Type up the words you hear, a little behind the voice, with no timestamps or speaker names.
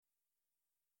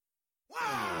سلام،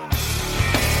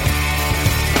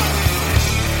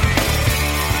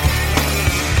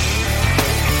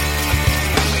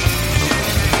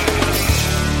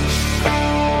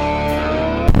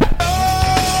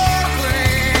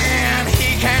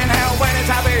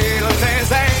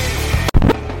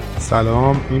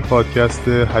 این پادکست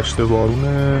 8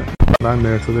 بارونه. من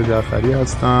مرتضی جعفری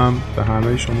هستم. به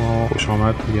همه شما خوش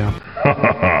آمد میگم.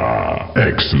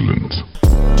 Excellent.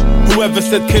 Whoever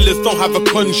said killers don't have a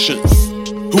conscience.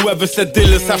 Whoever said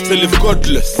dealers have to live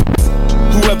godless.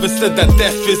 Whoever said that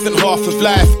death isn't half of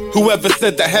life. Whoever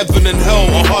said that heaven and hell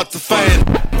are hard to find.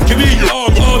 کی میگه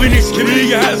آبی نیست، کی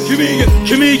میگه هست،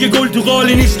 کی میگه گل تو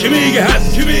قالی نیست، کی میگه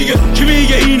هست، کی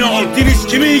میگه این عادی نیست،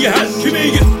 کی میگه هست،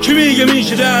 کی میگه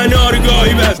میشه دهنار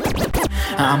گاهی بس.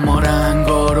 اما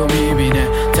رنگا رو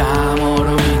میبینه، طعما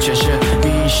رو میچشه،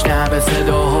 میشنوه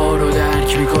صداها رو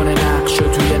درک میکنه،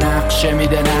 نقشو توی نقشه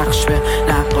میده، نقش به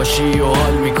نقاشی و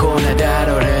حال میکنه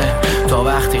دراره تا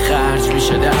وقتی خرج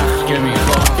میشه دخل که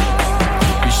میخواد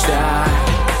بیشتر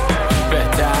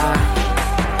بهتر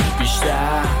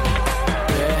بیشتر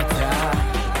بهتر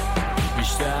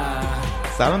بیشتر.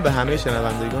 سلام به همه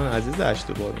شنوندگان عزیز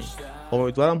 8 بارون.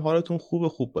 امیدوارم حالتون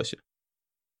خوب باشه.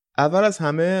 اول از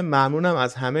همه ممنونم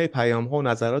از همه پیام‌ها و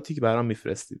نظراتی که برام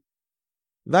میفرستید.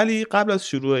 ولی قبل از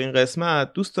شروع این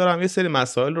قسمت دوست دارم یه سری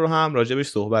مسائل رو هم راجبش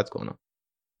صحبت کنم.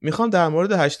 میخوام در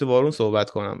مورد 8 بارون صحبت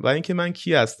کنم و اینکه من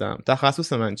کی هستم،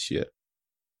 تخصص من چیه.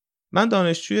 من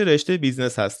دانشجوی رشته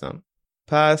بیزنس هستم.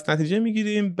 پس نتیجه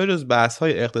میگیریم بجز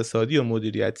بحث‌های اقتصادی و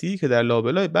مدیریتی که در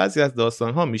لابلای بعضی از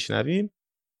داستان‌ها میشنویم،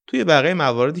 توی بقیه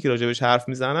مواردی که راجبش حرف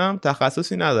میزنم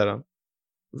تخصصی ندارم.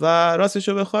 و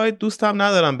راستشو بخواید دوستم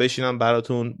ندارم بشینم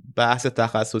براتون بحث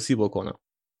تخصصی بکنم.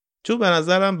 چون به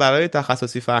نظرم برای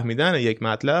تخصصی فهمیدن یک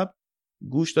مطلب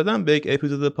گوش دادن به یک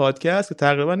اپیزود پادکست که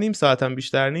تقریبا نیم ساعت هم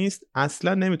بیشتر نیست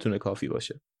اصلا نمیتونه کافی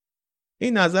باشه.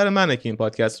 این نظر منه که این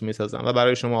پادکست رو میسازم و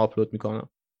برای شما آپلود میکنم.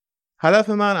 هدف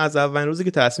من از اولین روزی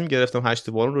که تصمیم گرفتم 8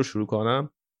 بارون رو شروع کنم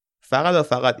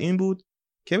فقط این بود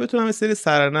که بتونم یه سری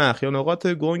سرنخ یا نقاط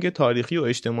گنگ تاریخی و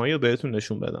اجتماعی رو بهتون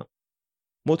نشون بدم.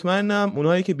 مطمئنم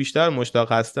اونایی که بیشتر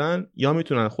مشتاق هستن یا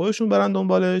میتونن خودشون برن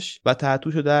دنبالش و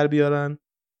تحتوشو در بیارن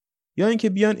یا اینکه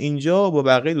بیان اینجا و با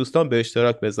بقیه دوستان به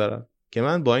اشتراک بذارن که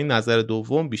من با این نظر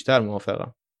دوم بیشتر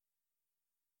موافقم.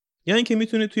 یا اینکه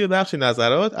میتونید توی بخش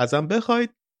نظرات ازم بخواید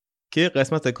که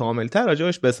قسمت کاملتر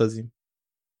راجعش بسازیم.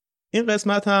 این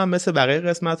قسمت هم مثل بقیه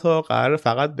قسمت‌ها قراره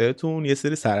فقط بهتون یه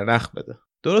سری سرنخ بده.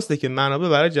 درسته که منابع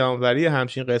برای جمع‌آوری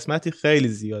همچین قسمتی خیلی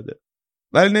زیاده.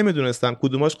 ولی نمیدونستم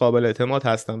کدوماش قابل اعتماد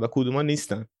هستن و کدوما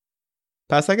نیستن.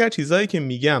 پس اگر چیزایی که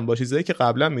میگم با چیزایی که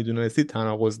قبلا میدونستید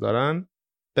تناقض دارن،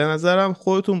 به نظرم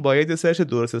خودتون باید یه سرچ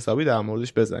درست حسابی در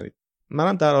موردش بزنید.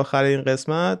 منم در آخر این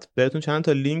قسمت بهتون چند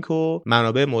تا لینک و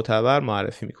منابع معتبر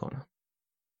معرفی میکنم.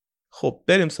 خب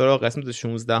بریم سراغ قسمت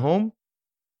 16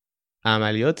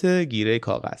 عملیات گیره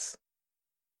کاغذ.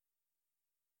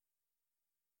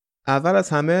 اول از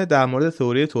همه در مورد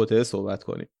تئوری توطئه صحبت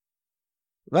کنیم.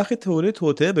 وقتی تئوری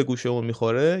توطئه به گوشمون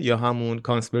میخوره یا همون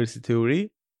کانسپیرسی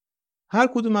تئوری، هر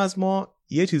کدوم از ما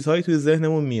یه چیزهایی توی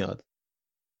ذهنمون میاد.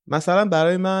 مثلا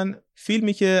برای من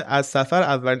فیلمی که از سفر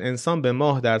اولین انسان به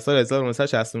ماه در سال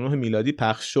 1969 میلادی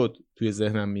پخش شد توی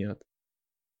ذهنم میاد.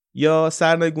 یا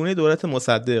سرنگونی دولت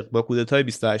مصدق با کودتای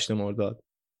 28 مرداد.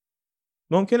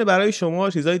 ممکنه برای شما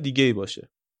چیزهای دیگه‌ای باشه.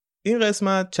 این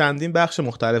قسمت چندین بخش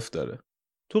مختلف داره.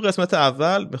 تو قسمت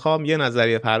اول میخوام یه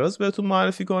نظریه پرداز بهتون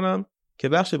معرفی کنم که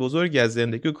بخش بزرگی از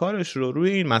زندگی و کارش رو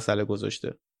روی این مسئله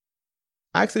گذاشته.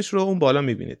 عکسش رو اون بالا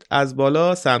میبینید. از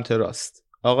بالا سمت راست.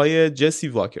 آقای جسی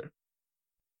واکر.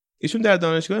 ایشون در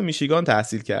دانشگاه میشیگان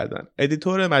تحصیل کردن.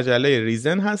 ادیتور مجله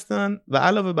ریزن هستن و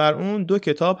علاوه بر اون 2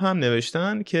 کتاب هم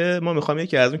نوشتن که ما میخوام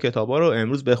یکی از اون کتابا رو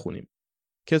امروز بخونیم.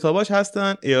 کتاباش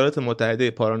هستن ایالات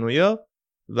متحده پارانویا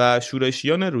و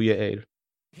شورشیان روی ایر.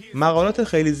 مقالات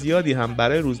خیلی زیادی هم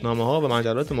برای روزنامه‌ها و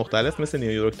مجلات مختلف مثل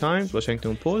نیویورک تایمز،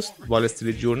 واشنگتن پست، وال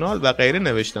استریت جورنال و غیره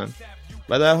نوشتن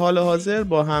و در حال حاضر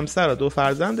با همسر و 2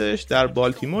 فرزندش در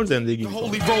بالتیمور زندگی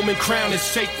می‌کنه.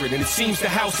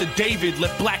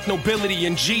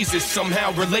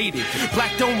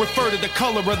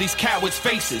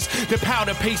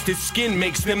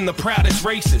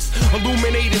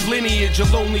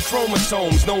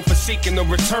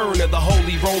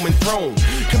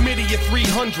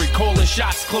 calling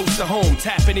shots close to home,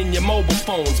 tapping in your mobile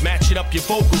phones, matching up your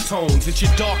vocal tones. It's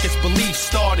your darkest beliefs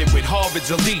started with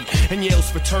Harvard's elite, and your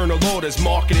false fraternal orders,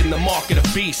 marketing the market of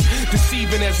beasts,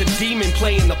 deceiving as a demon,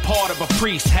 playing the part of a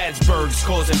priest. Habsburgs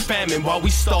causing famine while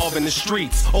we starve in the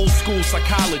streets. Old school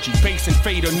psychology, basing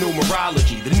fate on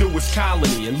numerology, the newest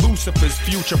colony and Lucifer's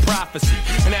future prophecy.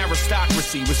 An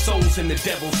aristocracy with souls in the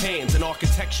devil's hands, and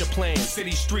architecture plans,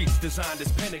 city streets designed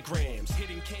as pentagrams,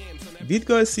 hitting cams on every...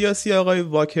 دیدگاه سیاسی آقای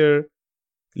واکر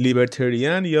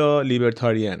لیبرتریان یا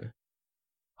لیبرتاریان.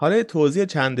 حالا توضیح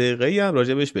چند دقیقه‌ای هم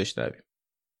راجبش بشنویم.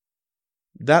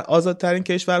 در آزادترین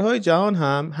کشورهای جهان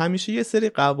هم همیشه یه سری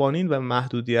قوانین و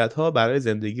محدودیت‌ها برای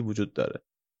زندگی وجود داره.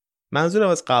 منظورم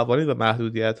از قوانین و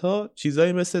محدودیت‌ها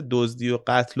چیزایی مثل دزدی و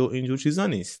قتل و اینجور چیزا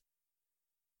نیست.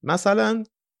 مثلا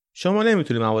شما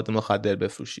نمیتونی مواد مخدر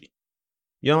بفروشی.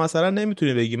 یا مثلا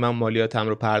نمیتونی بگی من مالیاتم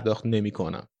رو پرداخت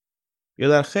نمی‌کنم. یا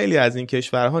در خیلی از این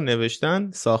کشورها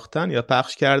نوشتن، ساختن یا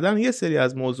پخش کردن یه سری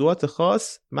از موضوعات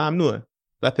خاص ممنوعه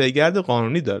و پیگرد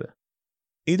قانونی داره.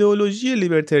 ایدئولوژی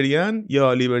لیبرتریان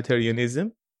یا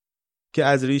لیبرتریانیزم که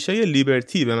از ریشه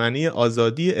لیبرتی به معنی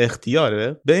آزادی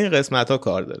اختیاره به این قسمت‌ها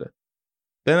کار داره.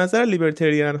 به نظر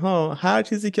لیبرتریان ها هر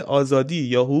چیزی که آزادی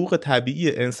یا حقوق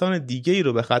طبیعی انسان دیگه‌ای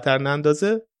رو به خطر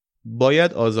نندازه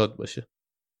باید آزاد باشه.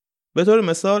 به طور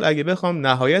مثال اگه بخوام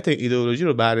نهایت ایدئولوژی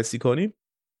رو بررسی کنیم،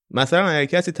 مثلا اگه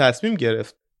کسی تصمیم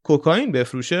گرفت کوکائین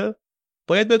بفروشه،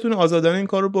 باید بتونه آزادانه این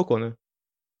کار رو بکنه.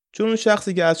 چون اون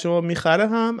شخصی که از شما میخره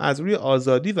هم از روی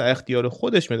آزادی و اختیار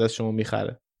خودش میاد از شما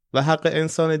میخره و حق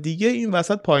انسان دیگه این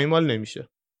وسط پایمال نمیشه.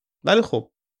 ولی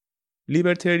خب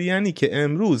لیبرتریانی که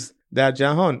امروز در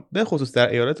جهان به خصوص در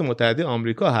ایالات متحده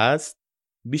آمریکا هست،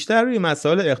 بیشتر روی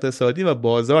مسائل اقتصادی و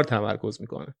بازار تمرکز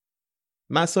میکنه.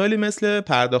 مسائلی مثل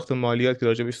پرداخت مالیات که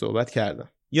راجبش صحبت کردم،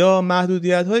 یا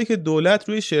محدودیت هایی که دولت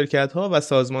روی شرکت ها و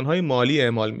سازمان های مالی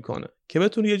اعمال میکنه که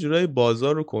بتونه یه جورایی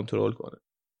بازار رو کنترل کنه.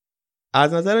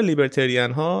 از نظر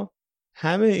لیبرتریان ها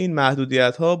همه این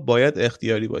محدودیت ها باید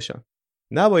اختیاری باشن.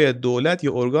 نباید دولت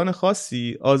یا ارگان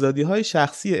خاصی آزادی های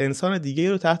شخصی انسان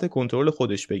دیگه رو تحت کنترل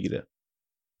خودش بگیره.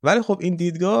 ولی خب این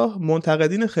دیدگاه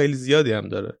منتقدین خیلی زیادی هم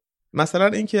داره. مثلا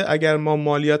اینکه اگر ما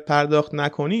مالیات پرداخت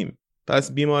نکنیم،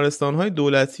 پس بیمارستان‌های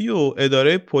دولتی و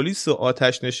اداره پلیس و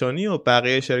آتش نشانی و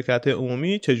بقیه شرکت‌های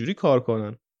عمومی چجوری کار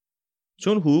کنن؟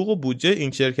 چون حقوق و بودجه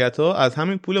این شرکت‌ها از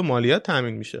همین پول مالیات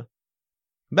تامین میشه.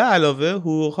 به علاوه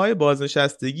حقوق‌های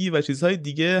بازنشستگی و چیزهای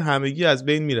دیگه همگی از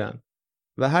بین میرن.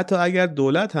 و حتی اگر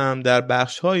دولت هم در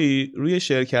بخش‌هایی روی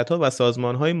شرکت‌ها و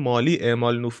سازمان‌های مالی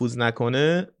اعمال نفوذ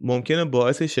نکنه، ممکنه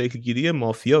باعث شکلگیری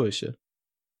مافیا بشه.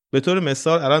 به طور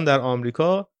مثال الان در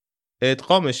آمریکا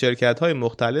ادغام شرکت‌های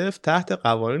مختلف تحت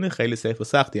قوانین خیلی سخت و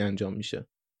سختی انجام میشه.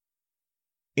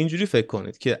 اینجوری فکر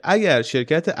کنید که اگر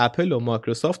شرکت اپل و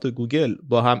مایکروسافت و گوگل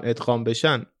با هم ادغام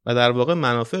بشن و در واقع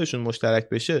منافعشون مشترک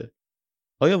بشه،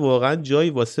 آیا واقعا جایی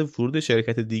واسه ورود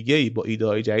شرکت دیگه‌ای با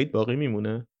ایده‌های جدید باقی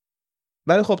میمونه؟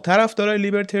 ولی خب طرفدارای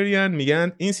لیبرتریان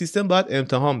میگن این سیستم باید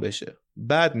امتحان بشه،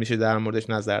 بعد میشه در موردش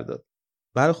نظر داد.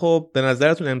 ولی خب به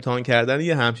نظرتون امتحان کردن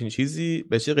یه همچین چیزی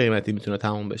به چه قیمتی میتونه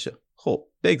تموم بشه؟ خب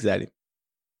بگذریم.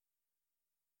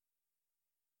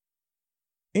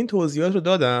 این توضیحات رو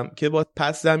دادم که با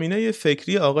پس زمینه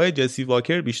فکری آقای جسی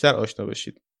واکر بیشتر آشنا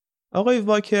بشید. آقای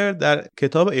واکر در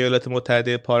کتاب ایالات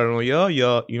متحده پارانویا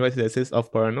یا United States of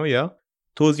Paranoia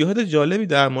توضیحات جالبی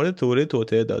در مورد تئوری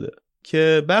توطئه داده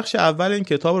که بخش اول این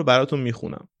کتاب رو براتون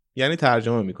میخونم، یعنی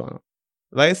ترجمه میکنم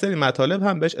و یه سری مطالب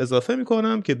هم بهش اضافه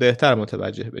میکنم که بهتر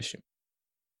متوجه بشیم.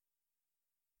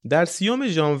 در 30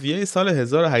 ژانویه سال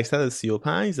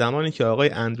 1835 زمانی که آقای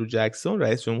اندرو جکسون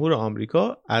رئیس جمهور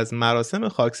آمریکا از مراسم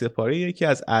خاکسپاری یکی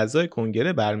از اعضای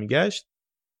کنگره برمیگشت،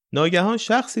 ناگهان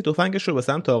شخصی تفنگش رو به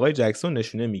سمت آقای جکسون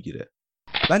نشونه میگیره.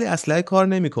 ولی اسلحه کار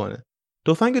نمیکنه.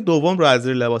 تفنگ دوم رو از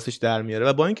زیر لباسش در میاره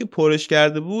و با اینکه پرش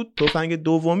کرده بود، تفنگ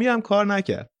دومی هم کار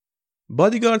نکرد.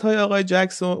 بادیگاردهای آقای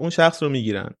جکسون اون شخص رو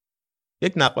میگیرن.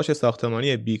 یک نقاش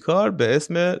ساختمانی بیکار به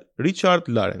اسم ریچارد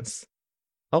لارنس.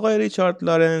 آقای ریچارد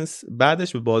لارنس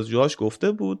بعدش به بازجوهاش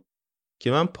گفته بود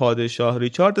که من پادشاه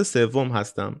ریچارد سوم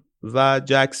هستم و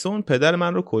جکسون پدر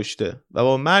من رو کشته و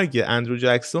با مرگ اندرو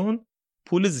جکسون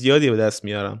پول زیادی به دست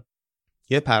میارم.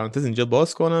 یه پرانتز اینجا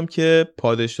باز کنم که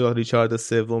پادشاه ریچارد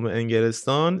سوم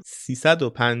انگلستان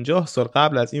 350 سال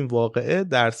قبل از این واقعه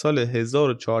در سال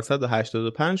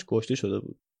 1485 کشته شده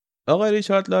بود. آقای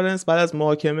ریچارد لارنس بعد از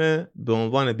محاکمه به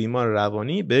عنوان بیمار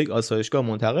روانی به یک آسایشگاه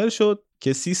منتقل شد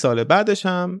که 30 سال بعدش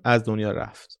هم از دنیا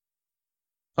رفت.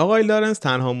 آقای لارنس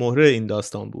تنها مهره این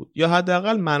داستان بود، یا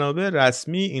حداقل منابع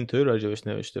رسمی اینطوری راجبش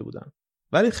نوشته بودن.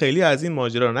 ولی خیلی از این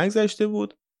ماجرا نگذشته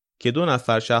بود که 2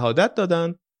 نفر شهادت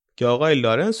دادن که آقای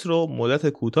لارنس رو مدت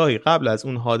کوتاهی قبل از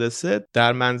اون حادثه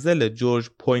در منزل جورج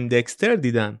پویندکستر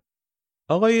دیدن.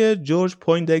 آقای جورج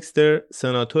پویندکستر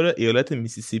سناتور ایالت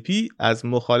میسیسیپی از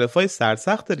مخالفای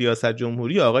سرسخت ریاست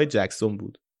جمهوری آقای جکسون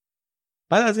بود.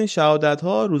 بعد از این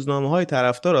شهادت‌ها روزنامه‌های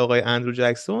طرفدار آقای اندرو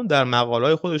جکسون در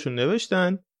مقاله‌های خودشون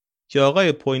نوشتن که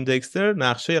آقای پویندکستر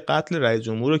نقشه قتل رئیس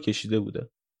جمهور رو کشیده بوده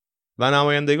و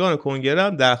نمایندگان کنگره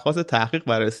هم درخواست تحقیق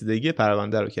و رسیدگی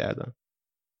پرونده رو کردن.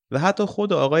 و حتی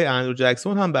خود آقای اندرو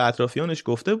جکسون هم به اطرافیانش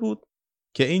گفته بود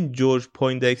که این جورج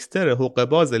پویندکستر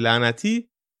حقه‌باز لعنتی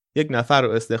یک نفر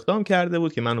رو استخدام کرده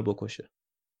بود که منو بکشه.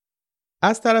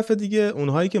 از طرف دیگه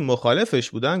اونهایی که مخالفش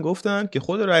بودن گفتن که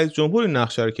خود رئیس جمهور این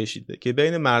نقشه رو کشیده که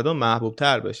بین مردم محبوب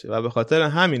تر بشه و به خاطر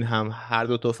همین هم هر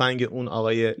دو تفنگ اون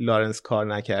آقای لارنس کار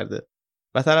نکرده.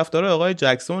 و طرفدارای آقای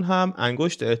جکسون هم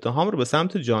انگشت اتهام رو به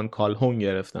سمت جان کالهون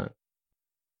گرفتن،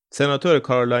 سناتور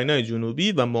کارولینای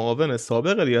جنوبی و معاون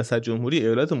سابق ریاست جمهوری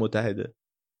ایالات متحده،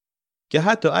 که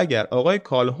حتی اگر آقای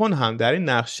کالهون هم در این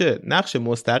نقش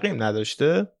مستقیم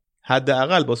نداشته،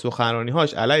 حداقل با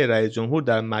سخنرانی‌هاش علیه رئیس جمهور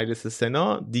در مجلس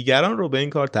سنا دیگران رو به این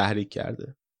کار تحریک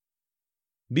کرده.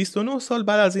 29 سال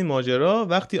بعد از این ماجرا،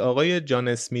 وقتی آقای جان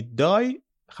اسمیت دای،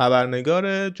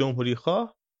 خبرنگار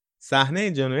جمهوری‌خواه،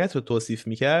 صحنه جنایت رو توصیف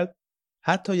می‌کرد،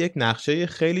 حتی یک نقشه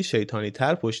خیلی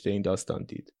شیطانی‌تر پشت این داستان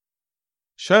دید.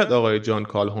 شاید آقای جان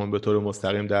کالهون به طور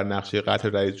مستقیم در نقشه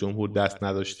قتل رئیس جمهور دست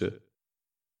نداشته،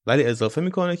 ولی اضافه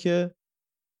میکنه که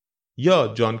یا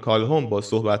جان کالهون با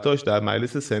صحبتاش در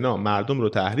مجلس سنا مردم رو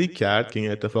تحریک کرد که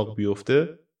این اتفاق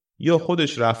بیفته، یا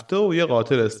خودش رفته و یه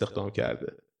قاتل استخدام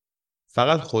کرده.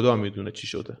 فقط خدا میدونه چی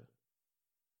شده.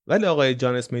 ولی آقای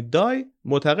جان اسمیت دای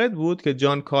معتقد بود که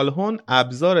جان کالهون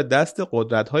ابزار دست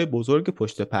قدرت‌های بزرگ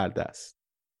پشت پرده است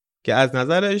که از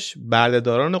نظرش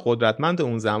بردهداران قدرتمند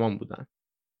اون زمان بودن.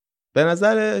 به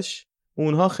نظرش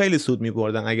اونها خیلی سود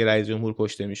می‌بردن اگه رئیس جمهور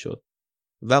کشته میشد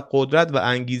و قدرت و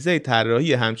انگیزه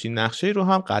طراحی همچین نقشه‌ای رو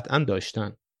هم قطعاً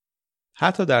داشتن.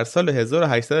 حتی در سال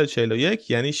 1841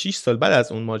 یعنی 6 سال بعد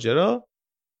از اون ماجرا،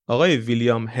 آقای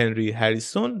ویلیام هنری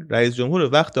هریسون رئیس جمهور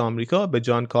وقت آمریکا به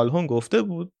جان کالهون گفته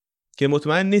بود که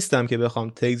مطمئن نیستم که بخوام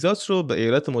تگزاس رو به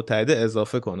ایالات متحده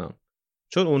اضافه کنم،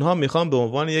 چون اونها میخوان به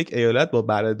عنوان یک ایالت با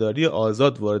بردهداری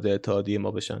آزاد وارد اتحادیه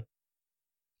ما بشن.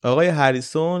 آقای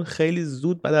هریسون خیلی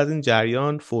زود بعد از این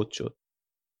جریان فوت شد.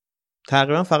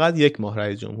 تقریبا فقط 1 ماه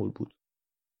رئیس جمهور بود.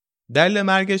 دلیل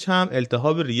مرگش هم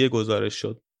التهاب ریه گزارش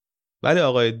شد. ولی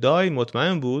آقای دای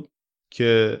مطمئن بود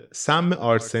که سم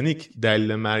آرسنیک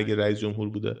دلیل مرگ رئیس جمهور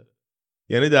بوده.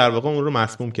 یعنی در واقع اون رو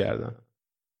مسموم کردن.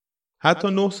 حتی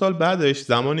 9 سال بعدش،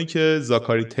 زمانی که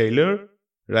زاکاری تیلر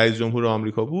رئیس جمهور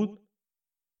آمریکا بود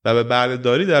و به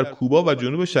بردهداری در کوبا و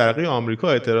جنوب شرقی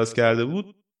آمریکا اعتراض کرده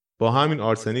بود، با همین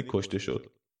آرسنیک کشته شد.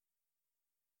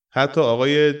 حتی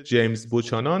آقای جیمز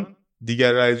بوچانان،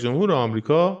 دیگر رئیس جمهور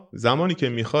آمریکا، زمانی که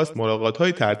میخواست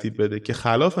ملاقات‌های ترتیب بده که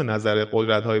خلاف نظر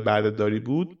قدرت‌های بردهداری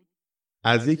بود،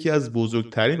 از یکی از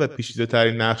بزرگترین و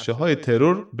پیچیده‌ترین نقشه‌های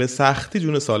ترور به سختی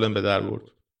جون سالم به در برد.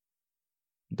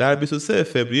 در 23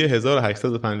 فوریه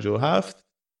 1857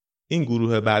 این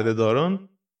گروه بردهداران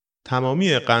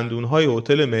تمامی قندون‌های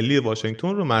هتل ملی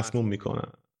واشنگتن رو مسموم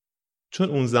میکنن، چون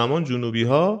اون زمان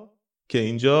جنوبی‌ها، که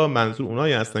اینجا منظور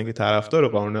اونایی هستن که طرفدار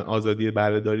قانون آزادی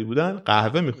بردهداری بودن،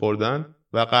 قهوه میخوردن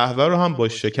و قهوه رو هم با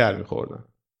شکر میخوردن.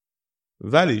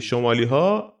 ولی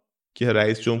شمالی‌ها، که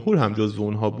رئیس جمهور هم جزو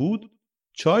اونها بود،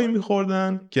 چای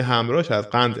میخوردن که همراهش از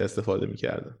قند استفاده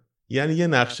میکردن. یعنی یه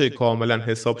نقشه کاملا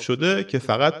حساب شده که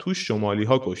فقط توش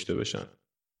شمالی‌ها کشته بشن،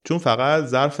 چون فقط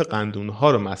ظرف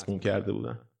قندون‌ها رو مسموم کرده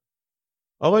بودن.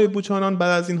 آقای بوچانان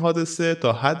بعد از این حادثه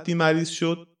تا حدی مریض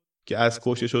شد که از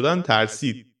کشته شدن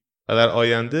ترسید و در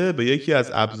آینده به یکی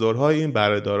از ابزارهای این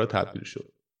بردهدارا تبدیل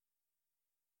شد.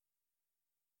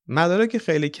 مدارک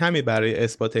خیلی کمی برای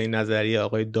اثبات این نظریه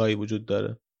آقای دای وجود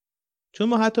داره، چون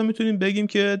ما حتی میتونیم بگیم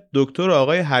که دکتر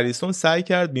آقای هریسون سعی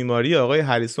کرد بیماری آقای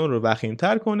هریسون رو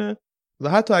وخیم‌تر کنه و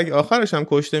حتی اگه آخرش هم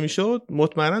کشته میشد،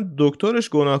 مطمئنا دکترش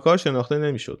گناهکار شناخته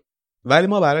نمیشد. ولی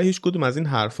ما برای هیچ کدوم از این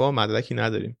حرفا مدرکی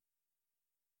نداریم.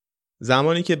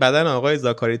 زمانی که بدن آقای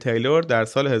زاکاری تیلور در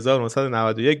سال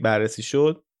 1991 بررسی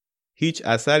شد، هیچ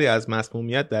اثری از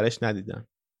مسمومیت درش ندیدن.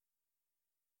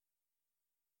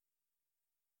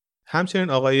 همچنین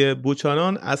آقای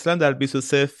بوچانان اصلا در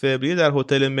 23 فوریه در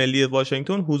هتل ملی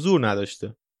واشنگتن حضور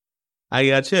نداشته.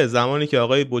 اگرچه زمانی که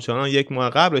آقای بوچانان 1 ماه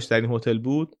قبلش در این هتل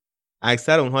بود،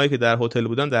 اکثر اونهایی که در هتل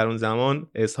بودن در اون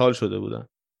زمان اسهال شده بودن.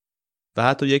 و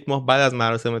حتی 1 ماه بعد از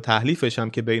مراسم تحلیفش هم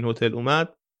که به این هتل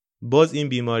اومد، باز این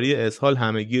بیماری اسهال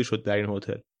همه‌گیر شد در این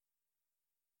هتل.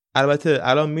 البته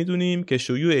الان میدونیم که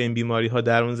شیوع این بیماری‌ها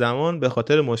در اون زمان به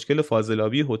خاطر مشکل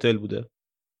فاضلابی هتل بوده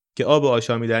که آب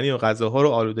آشامیدنی و غذاها رو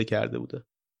آلوده کرده بوده.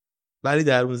 ولی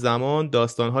در اون زمان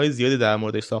داستان‌های زیادی در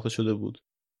موردش ساخته شده بود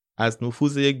از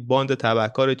نفوذ یک باند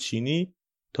تبهکار چینی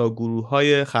تا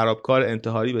گروه‌های خرابکار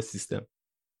انتحاری به سیستم.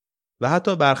 و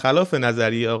حتی برخلاف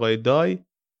نظریه آقای دای،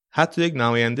 حتی یک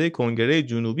نماینده کنگره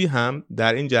جنوبی هم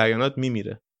در این جریانات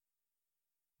میمیره.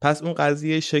 پس اون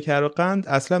قضیه شکر و قند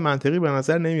اصلا منطقی به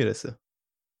نظر نمیرسه.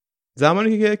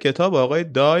 زمانی که کتاب آقای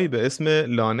دای به اسم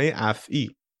لانه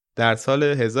افعی در سال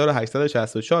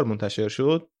 1864 منتشر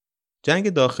شد، جنگ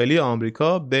داخلی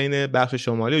آمریکا بین بخش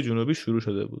شمالی و جنوبی شروع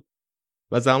شده بود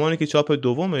و زمانی که چاپ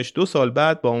دومش 2 سال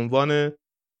بعد با عنوان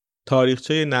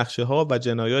تاریخچه نقشه‌ها و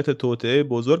جنایات توطئه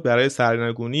بزرگ برای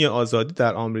سرنگونی آزادی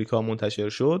در آمریکا منتشر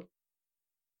شد،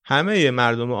 همه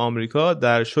مردم آمریکا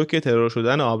در شوک ترور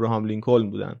شدن آبراهام لینکلن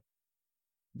بودند.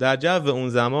 در جو اون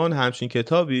زمان همچین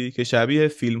کتابی که شبیه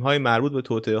فیلم‌های مربوط به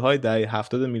توطئه‌های دهه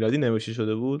 70 میلادی نوشته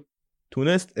شده بود،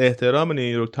 تونست احترام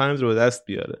نیویورک تایمز رو به دست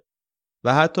بیاره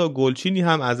و حتی گلچینی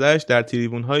هم ازش در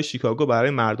تریبون‌های شیکاگو برای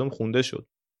مردم خونده شد.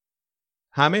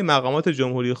 همه مقامات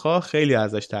جمهوری‌خواه خیلی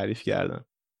ازش تعریف کردند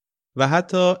و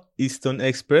حتی ایستون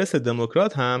اکسپرس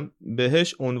دموکرات هم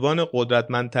بهش عنوان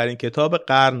قدرتمندترین کتاب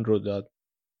قرن رو داد.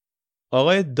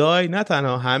 آقای دای نه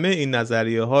تنها همه این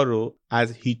نظریه ها رو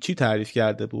از هیچی تعریف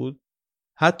کرده بود،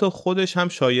 حتی خودش هم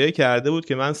شایعه کرده بود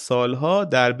که من سالها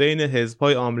در بین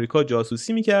حزب‌های آمریکا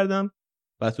جاسوسی می‌کردم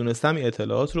و تونستم این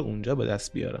اطلاعات رو اونجا به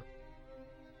دست بیارم.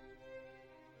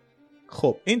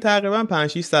 خب این تقریبا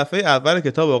 5-6 صفحه اول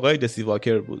کتاب آقای جسی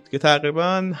واکر بود که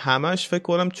تقریبا همش فکر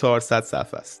کنم 400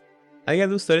 صفحه است. اگر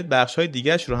دوست دارید بخش‌های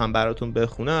دیگه‌اش رو هم براتون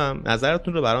بخونم،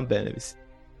 نظرتون رو برام بنویسید.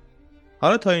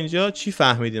 حالا تا اینجا چی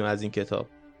فهمیدیم از این کتاب؟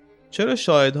 چرا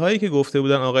شاهدهایی که گفته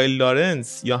بودن آقای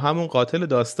لارنس یا همون قاتل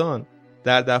داستان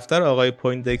در دفتر آقای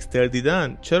پویندکستر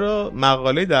دیدن، چرا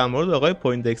مقاله در مورد آقای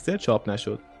پویندکستر چاپ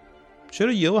نشد؟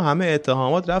 چرا یهو همه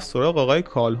اتهامات رفت سراغ آقای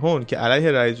کالهون که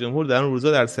علیه رئیس جمهور در اون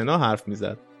روزا در سنا حرف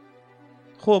میزد؟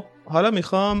 خب حالا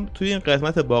میخوام توی این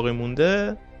قسمت باقی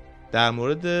مونده در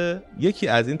مورد یکی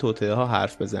از این توطئه ها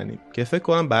حرف بزنیم که فکر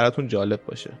کنم براتون جالب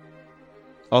باشه.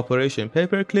 آپریشن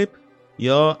پیپر کلیپ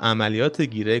یا عملیات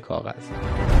گیره کاغذ.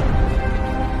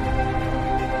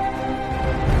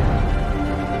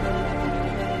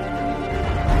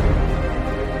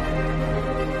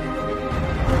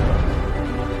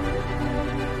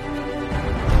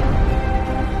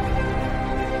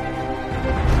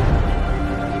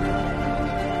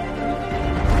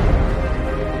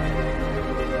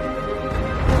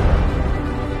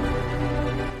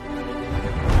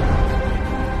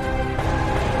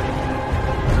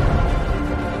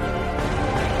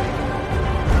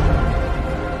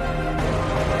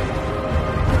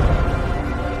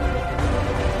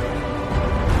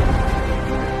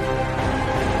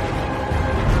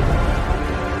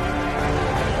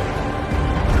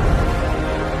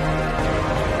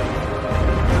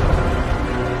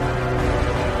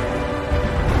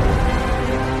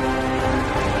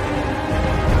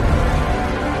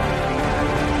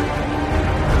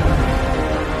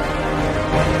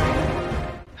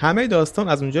 همه داستان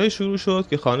از اونجایی شروع شد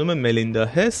که خانم ملیندا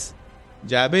هس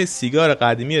جعبه سیگار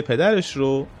قدیمی پدرش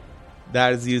رو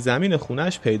در زیرزمین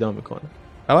خونش پیدا میکنه.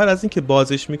 اول از اینکه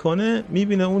بازش میکنه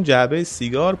میبینه اون جعبه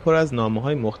سیگار پر از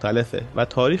نامه‌های مختلفه و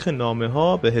تاریخ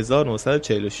نامه‌ها به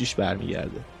 1946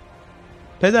 برمیگرده.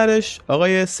 پدرش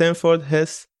آقای سنفورد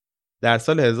هس در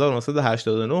سال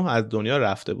 1989 از دنیا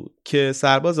رفته بود که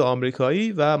سرباز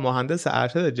آمریکایی و مهندس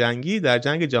ارشد جنگی در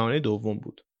جنگ جهانی دوم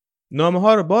بود.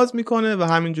 نامه‌ها رو باز میکنه و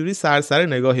همینجوری سرسره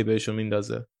نگاهی بهشون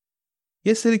میندازه.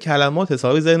 یه سری کلمات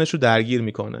حسابی ذهنش رو درگیر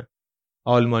میکنه.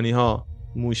 آلمانی‌ها،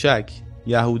 موشک،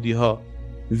 یهودی‌ها،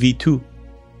 V2،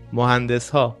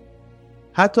 مهندس‌ها.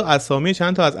 حتی اسامی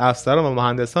چند تا از افسران و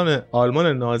مهندسان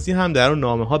آلمان نازی هم در اون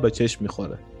نامه‌ها به چشم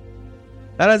میخوره.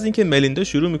 بعد از اینکه ملیندا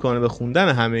شروع میکنه به خوندن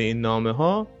همه این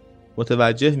نامه‌ها،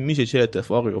 متوجه میشه چه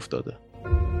اتفاقی افتاده.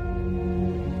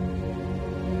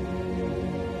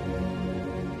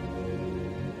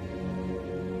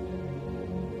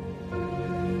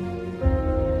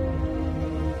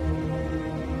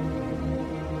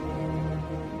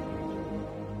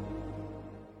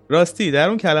 راستی در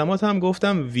اون کلمات هم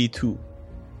گفتم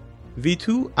V2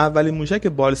 اولین موشک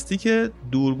بالستیک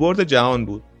دوربرد جهان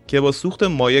بود که با سوخت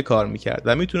مایع کار میکرد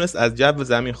و میتونست از جو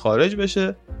زمین خارج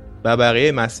بشه و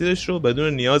بقیه مسیرش رو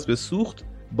بدون نیاز به سوخت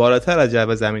بالاتر از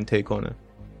جو زمین طی کنه.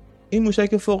 این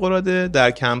موشک فوق‌العاده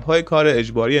در کمپ‌های کار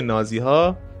اجباری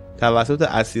نازی‌ها توسط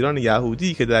اسیران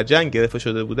یهودی که در جنگ گرفته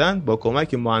شده بودند با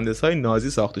کمک مهندس‌های نازی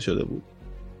ساخته شده بود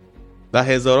و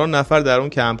هزاران نفر در اون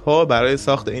کمپ‌ها برای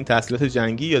ساخت این تسلیحات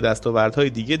جنگی یا دستاوردهای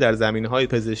دیگه در زمینه‌های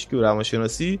پزشکی و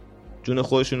روانشناسی جون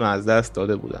خودشون رو از دست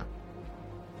داده بودن.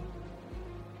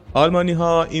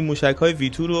 آلمانی‌ها این موشک‌های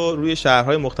V2 رو روی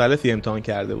شهرهای مختلفی امتحان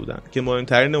کرده بودند که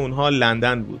مهمترین اونها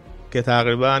لندن بود که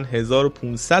تقریباً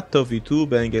 1500 تا ویتو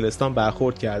به انگلستان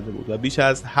برخورد کرده بود و بیش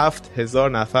از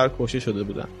 7000 نفر کشته شده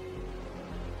بودند.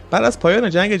 بعد از پایان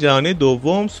جنگ جهانی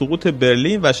دوم، سقوط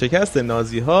برلین و شکست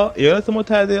نازی‌ها، ایالات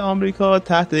متحده آمریکا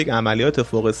تحت یک عملیات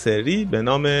فوق سری به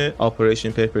نام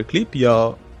آپریشن پیپر کلیپ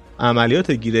یا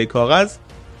عملیات گیره کاغذ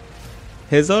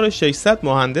 1600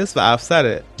 مهندس و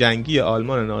افسر جنگی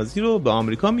آلمان نازی رو به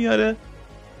آمریکا میاره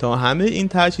تا همه این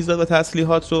تجهیزات و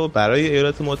تسلیحات رو برای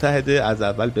ایالات متحده از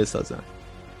اول بسازن.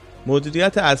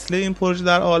 مدیریت اصلی این پروژه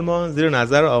در آلمان زیر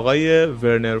نظر آقای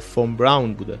ورنر فون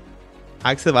براون بوده.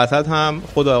 عکس وسط هم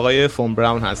خود آقای فون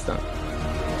براون هستن.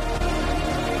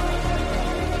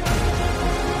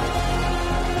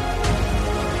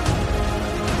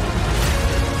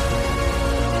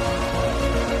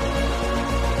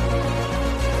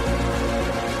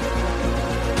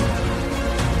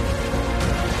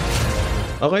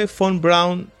 آقای فون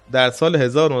براون در سال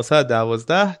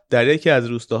 1912 در یکی از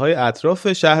روستاهای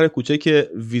اطراف شهر کوچک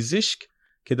ویزیشک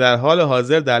که در حال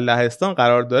حاضر در لهستان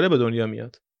قرار داره به دنیا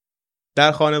میاد.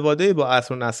 در خانواده با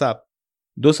اصل و نسب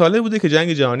 2 ساله بوده که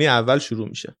جنگ جهانی اول شروع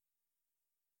میشه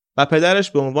و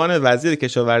پدرش به عنوان وزیر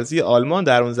کشاورزی آلمان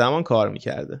در اون زمان کار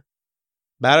میکرده.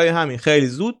 برای همین خیلی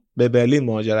زود به برلین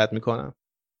مهاجرت میکنن.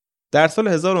 در سال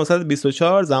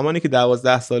 1924 زمانی که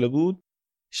 12 ساله بود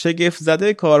شگفت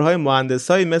زده کارهای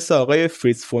مهندسایی مثل آقای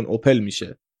فریتز فون اوپل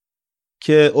میشه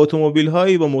که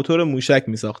اتومبیل‌هایی با موتور موشک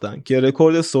میساختن که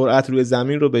رکورد سرعت روی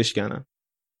زمین رو بشکنن.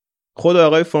 خود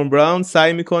آقای فون براون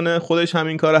سعی میکنه خودش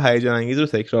همین کار هیجان انگیز رو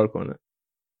تکرار کنه.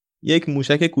 یک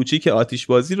موشک کوچیک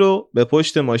آتشبازی رو به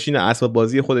پشت ماشین اسباب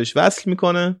بازی خودش وصل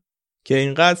میکنه که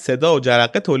اینقدر صدا و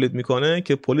جرقه تولید میکنه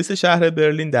که پلیس شهر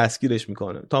برلین دستگیرش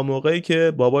میکنه تا موقعی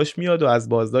که باباش میاد و از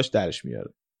بازداشت درش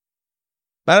میاره.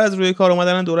 بعد از روی کار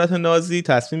اومدن دولت نازی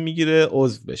تصمیم میگیره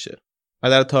عضو بشه و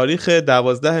در تاریخ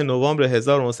 12 نوامبر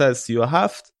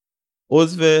 1937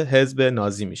 عضو حزب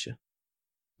نازی میشه.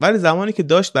 ولی زمانی که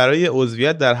داشت برای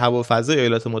عضویت در هوافضای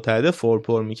ایالات متحده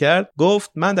فرپر میکرد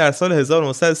گفت من در سال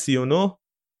 1939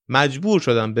 مجبور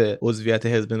شدم به عضویت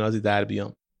حزب نازی در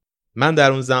بیام. من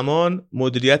در اون زمان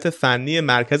مدیریت فنی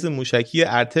مرکز موشکی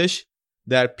ارتش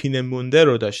در پینمونده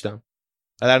رو داشتم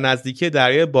و در نزدیکی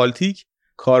دریای بالتیک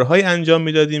کارهای انجام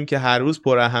میدادیم که هر روز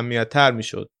پر اهمیت تر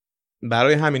میشد.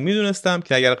 برای همین میدونستم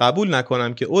که اگر قبول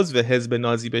نکنم که عضو حزب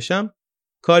نازی بشم،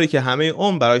 کاری که همه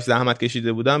عمر براش زحمت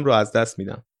کشیده بودم رو از دست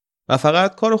میدم و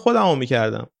فقط کار خودم رو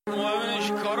میکردم.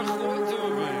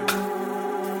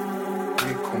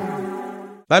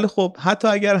 ولی خب حتی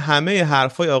اگر همه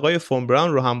حرفای آقای فون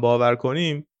براون رو هم باور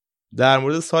کنیم، در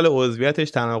مورد سال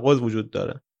عضویتش تناقض وجود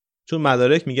داره، چون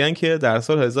مدارک میگن که در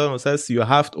سال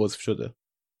 1937 عضو شده.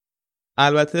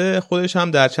 البته خودش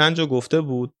هم در چند جا گفته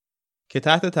بود که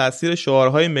تحت تاثیر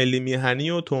شعارهای ملی میهنی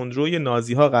و تندروی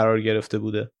نازی‌ها قرار گرفته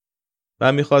بوده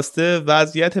و می‌خواسته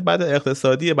وضعیت بد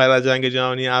اقتصادی بعد از جنگ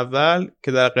جهانی اول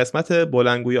که در قسمت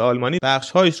بلندگوی آلمانی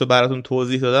بخش‌هایش رو براتون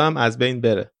توضیح دادم از بین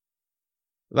بره.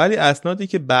 ولی اسنادی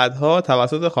که بعدها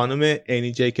توسط خانم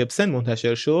اینی جیکبسن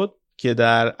منتشر شد که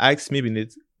در عکس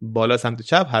می‌بینید بالا سمت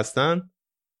چپ هستن،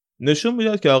 نشون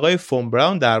میداد که آقای فون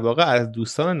براون در واقع از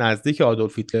دوستان نزدیک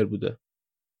آدولف هیتلر بوده.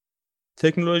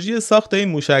 تکنولوژی ساخت این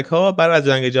موشک‌ها بعد از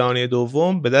جنگ جهانی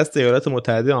دوم به دست ایالات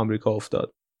متحده آمریکا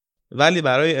افتاد. ولی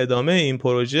برای ادامه این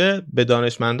پروژه به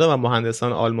دانشمندان و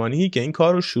مهندسان آلمانی که این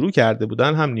کار رو شروع کرده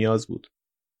بودن هم نیاز بود.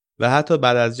 و حتی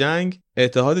بعد از جنگ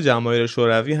اتحاد جماهیر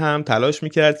شوروی هم تلاش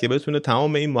میکرد که بتونه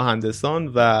تمام این مهندسان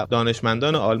و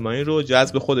دانشمندان آلمانی رو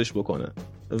جذب خودش بکنه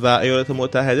و ایالات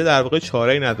متحده در واقع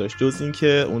چاره‌ای نداشت جز این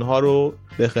که اونها رو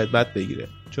به خدمت بگیره،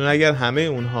 چون اگر همه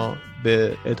اونها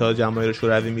به اتحاد جماهیر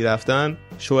شوروی میرفتن،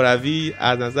 شوروی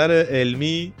از نظر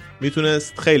علمی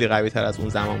میتونست خیلی قوی تر از اون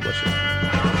زمان باشه.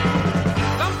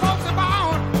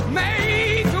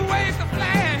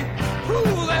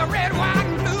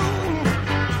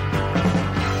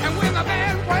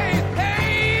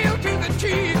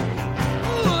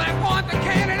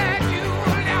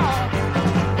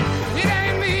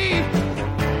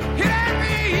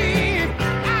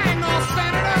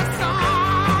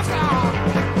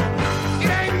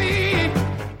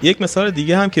 یک مثال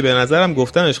دیگه هم که به نظرم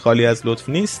گفتنش خالی از لطف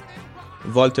نیست،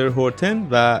 والتر هورتن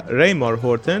و ریمار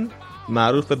هورتن،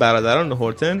 معروف به برادران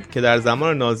هورتن، که در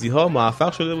زمان نازی‌ها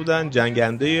موفق شده بودن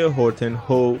جنگنده هورتن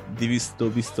هو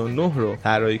 229 رو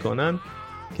طراحی کنن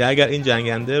که اگر این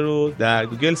جنگنده رو در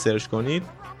گوگل سرچ کنید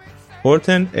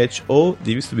هورتن HO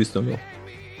 229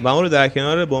 و اون رو در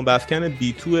کنار بمب افکن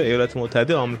B2 ایالات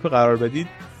متحده آمریکا قرار بدید،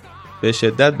 به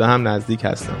شدت به هم نزدیک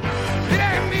هستن.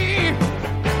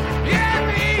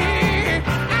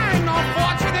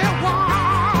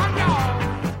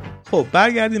 خب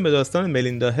برگردیم به داستان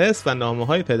ملیندا هست و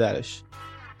نامه‌های پدرش.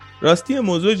 راستی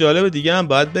موضوع جالب دیگه هم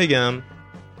باید بگم،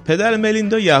 پدر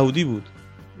ملیندا یهودی بود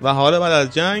و حالا بعد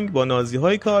از جنگ با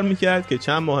نازی‌های کار میکرد که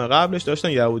چند ماه قبلش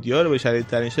داشتن یهودی‌ها رو به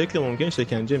شدیدترین شکل ممکن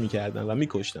شکنجه میکردن و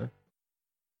میکشتن.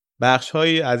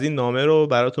 بخش‌هایی از این نامه رو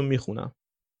براتون میخونم.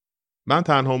 من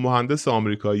تنها مهندس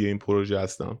آمریکایی این پروژه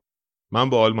هستم. من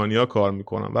با آلمانیا کار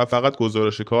میکنم و فقط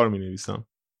گزارش کار مینویسم.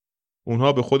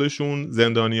 اونها به خودشون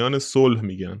زندانیان صلح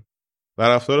میگن و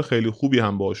رفتار خیلی خوبی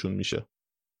هم باشون میشه.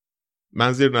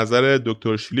 من زیر نظر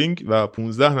دکتر شلینگ و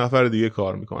 15 نفر دیگه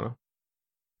کار میکنم.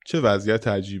 چه وضعیت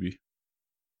عجیبی.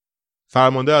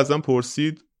 فرمانده ازم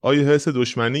پرسید آیا حس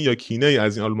دشمنی یا کینه ای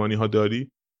از این آلمانی ها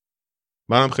داری؟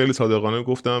 منم خیلی صادقانه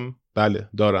گفتم بله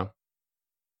دارم.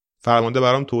 فرمانده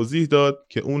برام توضیح داد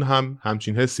که اون هم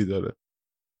همچین حسی داره،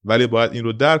 ولی باید این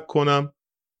رو درک کنم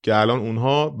که الان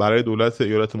اونها برای دولت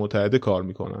ایالات متحده کار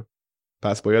میکنن،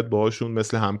 پس باید باهاشون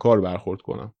مثل همکار برخورد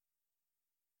کنم.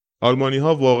 آلمانی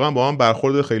ها واقعا با من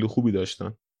برخورد خیلی خوبی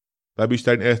داشتن و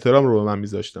بیشترین احترام رو به من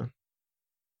میذاشتن.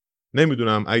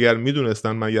 نمیدونم اگر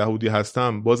میدونستن من یهودی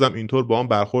هستم بازم اینطور با من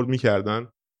برخورد میکردن؟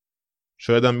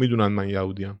 شایدم میدونن من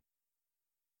یهودیم.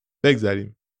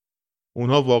 بگذریم.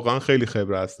 اونها واقعا خیلی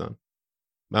خبره هستن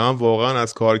و من واقعا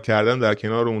از کار کردن در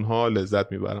کنار اونها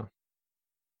لذت میبرم.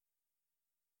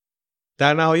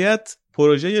 در نهایت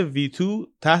پروژه V2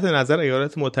 تحت نظر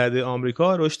ایالات متحده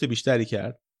آمریکا رشد بیشتری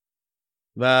کرد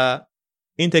و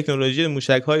این تکنولوژی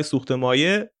موشک‌های سوخت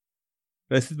مایع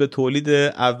رسید به تولید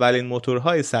اولین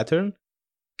موتورهای ساترن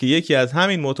که یکی از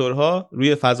همین موتورها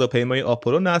روی فضاپیمای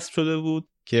آپولو نصب شده بود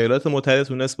که ایالات متحده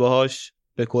تونست باهاش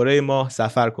به کره ماه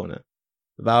سفر کنه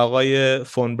و آقای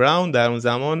فون براون در اون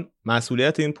زمان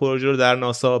مسئولیت این پروژه رو در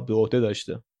ناسا به عهده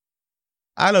داشته.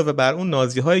 علاوه بر اون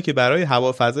نازی‌هایی که برای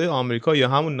هوافضای آمریکا یا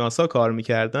همون ناسا کار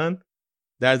می‌کردن،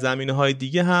 در زمینه‌های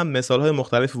دیگه هم مثال‌های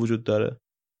مختلف وجود داره.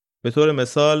 به طور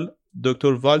مثال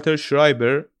دکتر والتر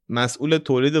شرایبر مسئول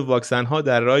تولید واکسن‌ها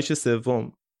در رایش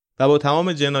سوم و با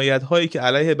تمام جنایت‌هایی که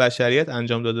علیه بشریت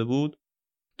انجام داده بود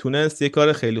تونست یک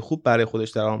کار خیلی خوب برای خودش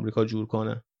در آمریکا جور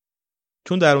کنه،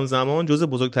 چون در اون زمان جزو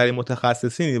بزرگترین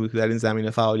متخصصینی بود که در این زمینه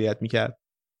فعالیت می‌کرد.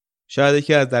 شاید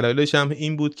یکی از دلایلش هم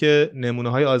این بود که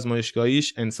نمونه‌های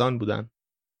آزمایشگاهیش انسان بودن.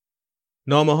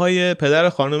 نامه‌های پدر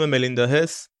خانم ملیندا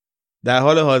هس در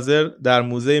حال حاضر در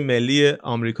موزه ملی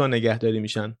آمریکا نگهداری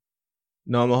میشن.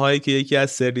 نامه‌هایی که یکی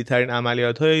از سری‌ترین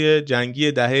عملیات‌های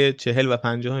جنگی دهه 40 و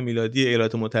 50 میلادی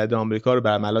ایالات متحده آمریکا رو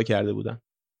برملا کرده بودند.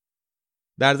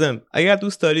 در ضمن اگر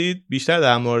دوست دارید بیشتر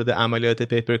در مورد عملیات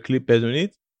پیپر کلیپ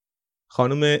بدونید،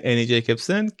 خانم انی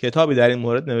جیکبسن کتابی در این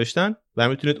مورد نوشتن و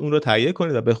میتونید اون رو تهیه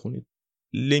کنید و بخونید.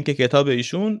 لینک کتاب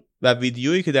ایشون و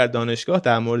ویدیویی که در دانشگاه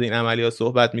در مورد این عملیات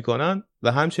صحبت میکنن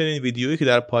و همچنین ویدیویی که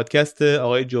در پادکست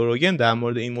آقای جو روگن در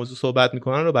مورد این موضوع صحبت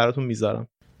میکنن رو براتون میذارم.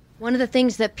 One of the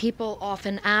things that people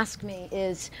often ask me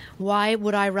is why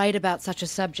would I write about such a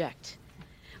subject?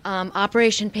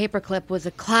 Operation Paperclip was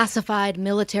a classified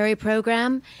military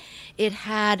program. It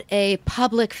had a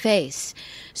public face.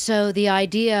 So the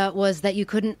idea was that you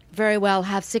couldn't very well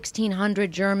have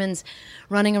 1,600 Germans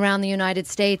running around the United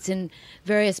States in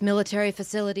various military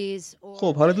facilities.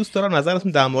 خب حالا دوست دارم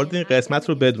نظرتون در مورد این قسمت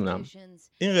رو بدونم.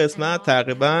 این قسمت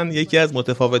تقریباً یکی از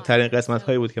متفاوت ترین قسمت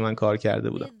هایی بود که من کار کرده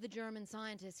بودم.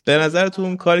 به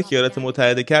نظرتون کاری که ایالات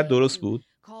متحده کرد درست بود؟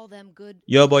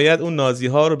 یا باید اون نازی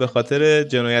ها رو به خاطر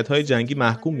جنایت های جنگی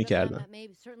محکوم میکردن؟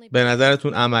 به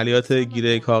نظرتون عملیات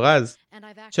گیره کاغذ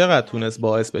چقدر تونست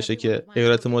باعث بشه که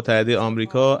ایالات متحده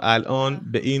آمریکا الان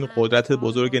به این قدرت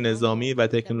بزرگ نظامی و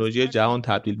تکنولوژی جهان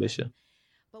تبدیل بشه؟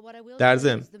 در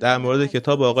ضمن در مورد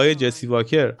کتاب آقای جسی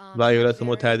واکر و ایالات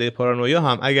متحده پارانویا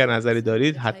هم اگر نظری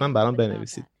دارید حتما برام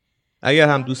بنویسید. اگر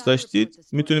هم دوست داشتید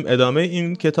میتونیم ادامه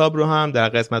این کتاب رو هم در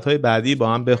قسمت‌های بعدی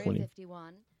با هم بخونیم.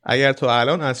 اگر تا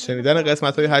الان از شنیدن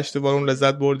قسمت‌های 8 بارون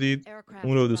لذت بردید،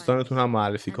 اون رو دوستانتون هم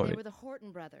معرفی کنید.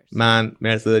 من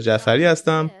مرتضی جعفری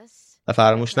هستم و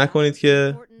فراموش نکنید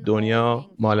که دنیا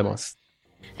مال ماست.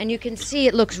 And you can see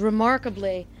it looks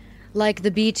remarkably like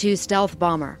the B-2 stealth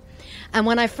bomber. And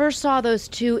when I first saw those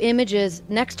two images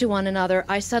next to one another,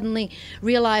 I suddenly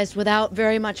realized without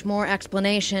very much more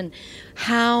explanation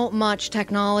how much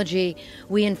technology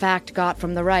we in fact got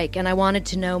from the Reich, and I wanted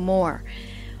to know more.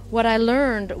 What I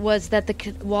learned was that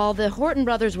while the Horton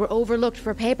brothers were overlooked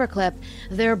for Paperclip,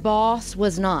 their boss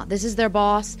was not. This is their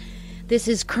boss. This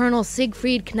is Colonel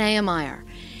Siegfried Kneemeyer.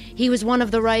 He was one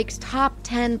of the Reich's top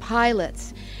 10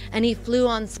 pilots, and he flew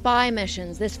on spy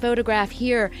missions. This photograph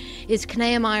here is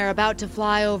Kneemeyer about to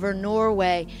fly over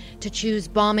Norway to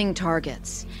choose bombing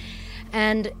targets.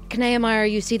 And Kneemeyer,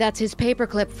 you see that's his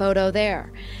Paperclip photo there.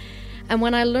 And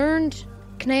when I learned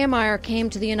Kneemeyer came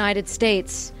to the United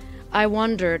States, I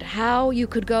wondered how you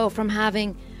could go from having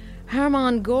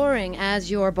Hermann Göring as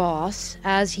your boss,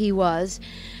 as he was.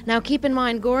 Now keep in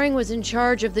mind, Göring was in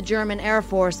charge of the German Air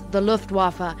Force, the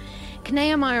Luftwaffe.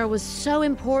 Kneyemeyer was so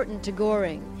important to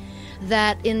Göring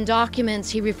that in documents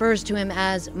he refers to him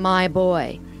as my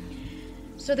boy.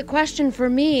 So the question for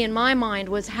me in my mind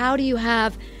was, how do you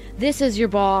have this as your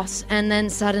boss and then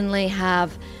suddenly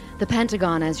have the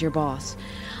Pentagon as your boss?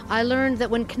 I learned that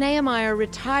when Kneyemeyer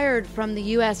retired from the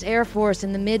U.S. Air Force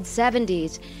in the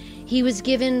mid-70s, he was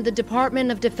given the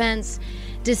Department of Defense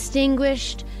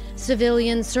Distinguished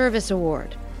Civilian Service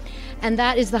Award. And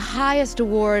that is the highest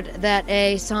award that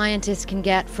a scientist can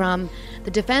get from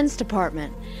the Defense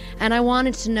Department. And I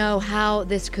wanted to know how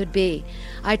this could be.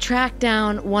 I tracked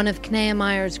down one of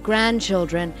Kneyemeyer's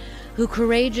grandchildren who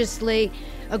courageously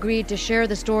agreed to share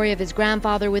the story of his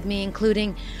grandfather with me,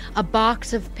 including a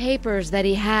box of papers that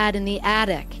he had in the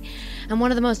attic. And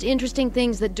one of the most interesting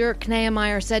things that Dirk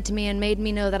Kneyemeyer said to me and made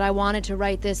me know that I wanted to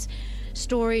write this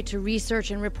story, to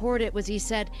research and report it, was he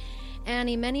said,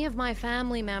 "Annie, many of my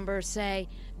family members say,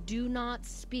 do not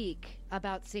speak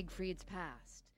about Siegfried's past."